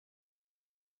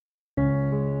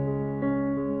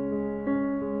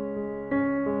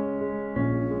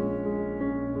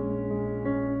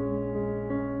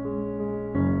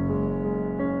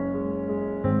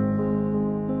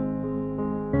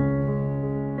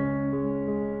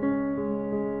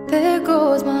There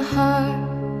goes my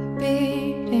heart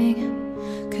beating,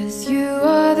 'cause you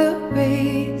are the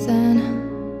reason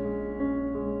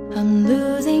I'm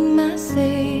losing my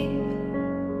sleep.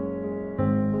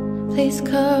 Please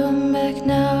come back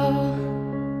now.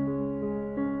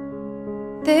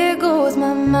 There goes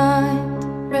my mind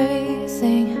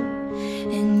racing,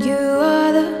 and you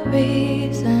are the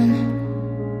reason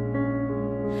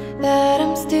that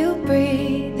I'm still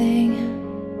breathing.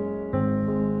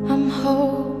 I'm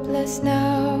hopeless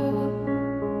now.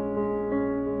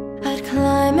 I'd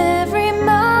climb every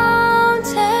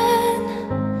mountain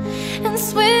and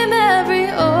swim every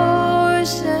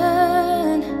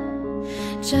ocean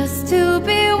just to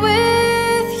be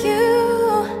with you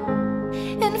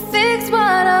and fix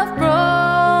what I've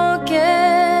broken.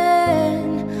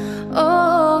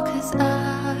 Oh, 'cause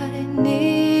I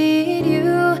need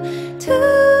you to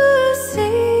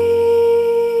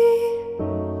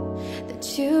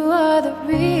you are the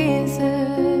reason.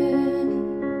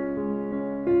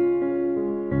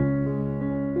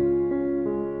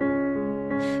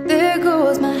 There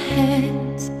goes my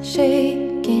hands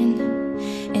shaking,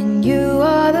 and you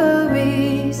are the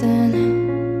reason.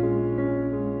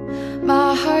 My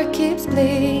heart keeps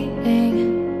bleeding.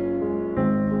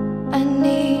 I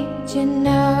need you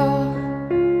now.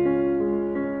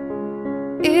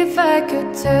 If I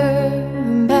could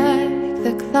turn back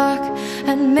the clock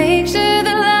and make sure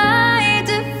the light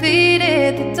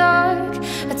defeated the dark,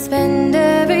 I'd spend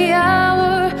every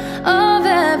hour of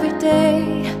every day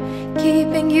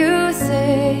keeping you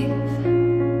safe.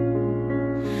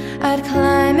 I'd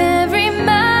climb every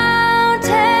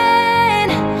mountain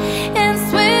and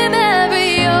swim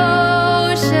every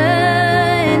ocean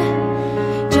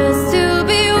just to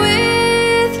be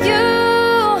with you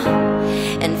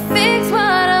and fix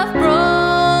what I've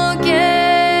broken.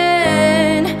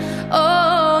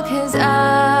 Oh, 'cause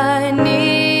I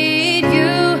need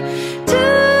you to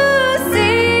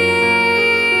see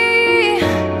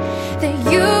that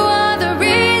you are the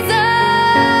reason.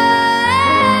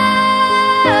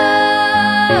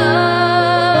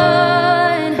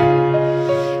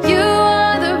 You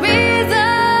are the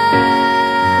reason.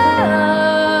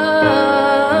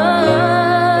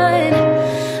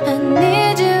 I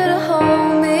need you to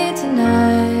hold me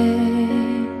tonight.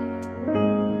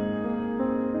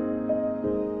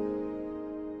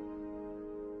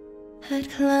 I'd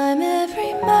climb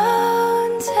every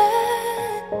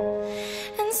mountain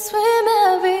and swim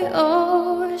every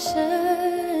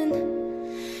ocean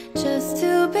just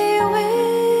to be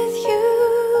with you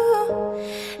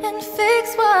and fix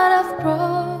what I've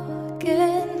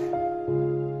broken.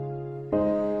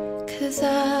 'Cause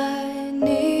I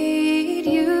need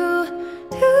you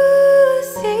to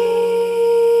see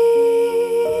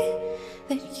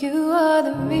that you are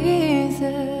the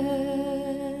reason.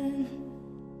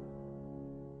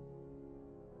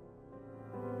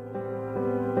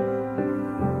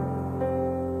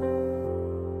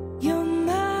 You're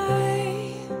my,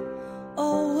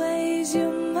 always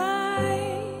you're my,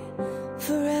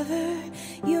 forever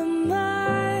you're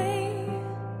my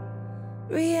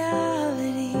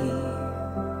reality.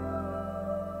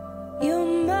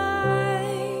 You're my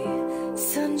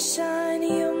sunshine,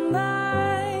 you're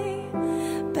my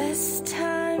best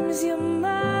times, you're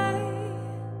my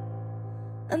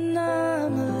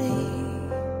anomaly.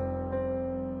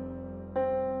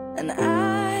 And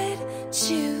I'd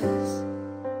choose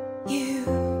you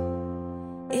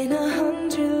in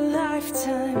 100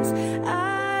 lifetimes.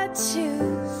 I'd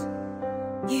choose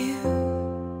you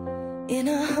in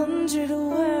 100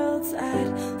 worlds.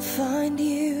 I'd find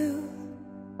you.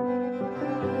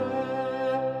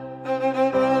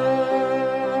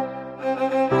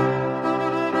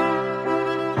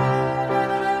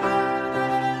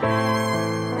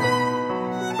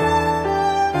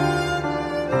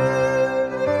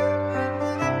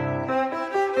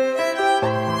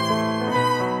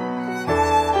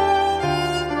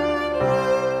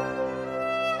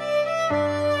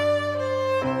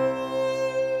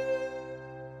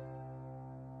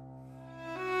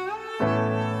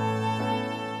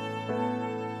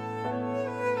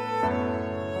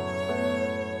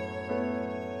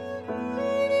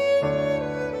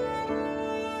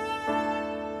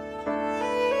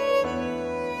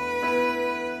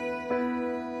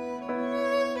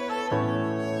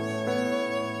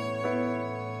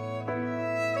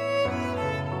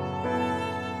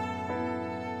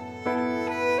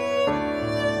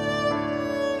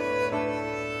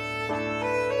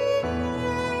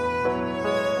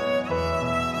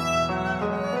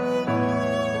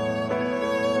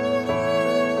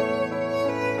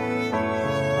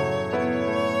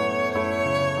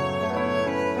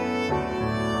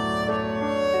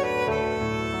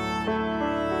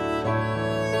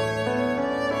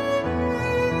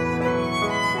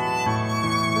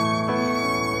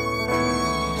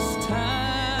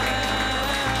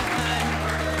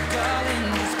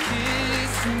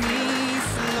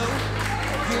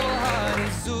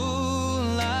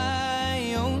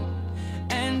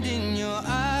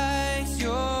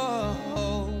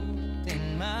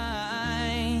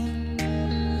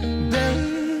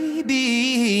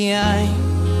 I'm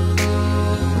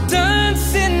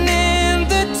dancing in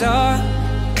the dark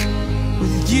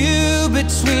with you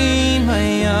between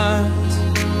my arms,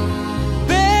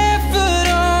 barefoot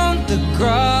on the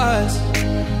grass,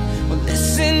 we're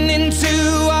listening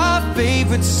to our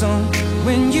favorite song.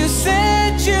 When you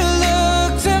said you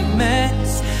looked a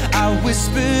mess, I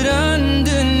whispered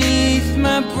underneath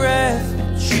my breath,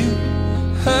 but you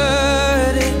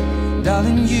heard it.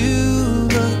 Darling, you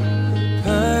look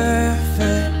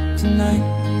perfect tonight.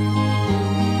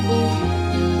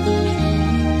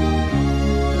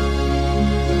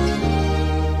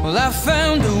 Well, I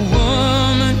found a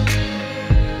woman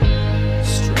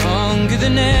stronger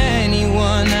than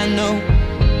anyone I know.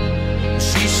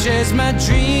 She shares my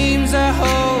dreams. I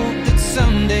hope that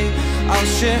someday I'll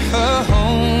share her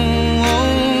home.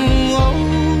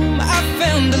 I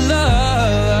found a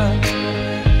love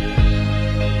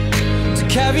to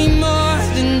carry more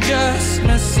than just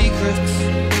my secrets,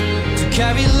 to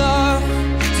carry love,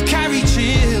 to carry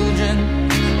children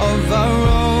of our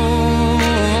own.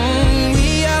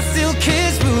 We are still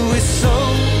kids, but we're so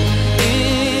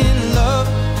in love,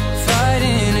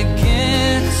 fighting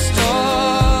against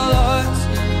all odds.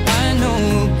 I know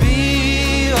we'll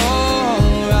be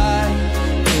alright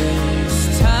this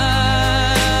time.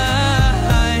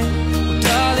 Oh,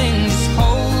 darling, just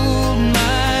hold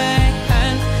my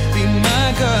hand, be my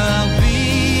girl, I'll be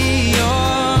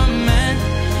your man.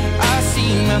 I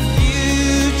see my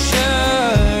future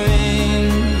in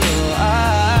your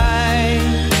eyes.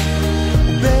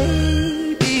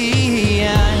 Baby,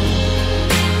 I'm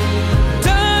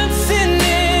dancing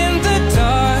in the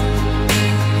dark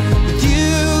with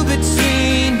you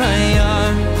between my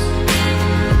arms,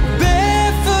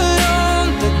 barefoot on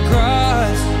the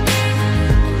grass,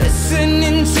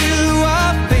 listening to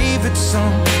our favorite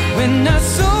song. When I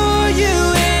saw you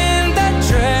in that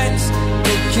dress,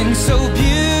 looking so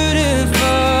beautiful,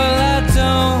 I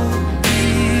don't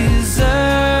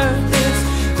deserve this.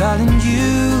 Darling,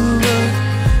 you look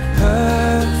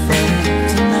perfect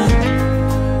tonight.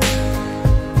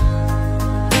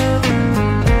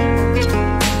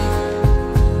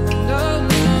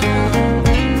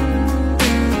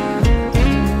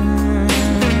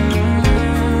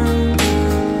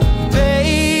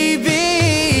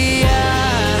 Baby,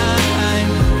 I'm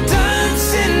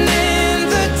dancing in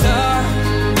the dark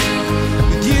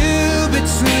with you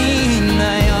between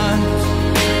my arms,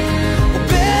 or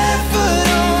barefoot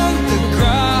on the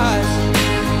grass,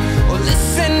 or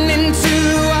listening to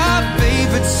our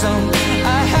favorite song.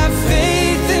 I have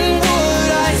faith in what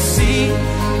I see.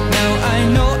 Now I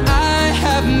know I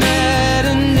have met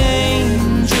an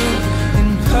angel in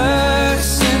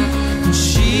person, and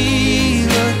she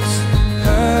looks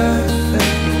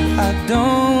perfect. I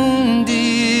don't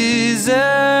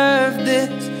deserve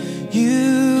this. You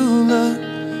look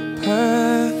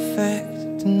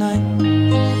perfect tonight.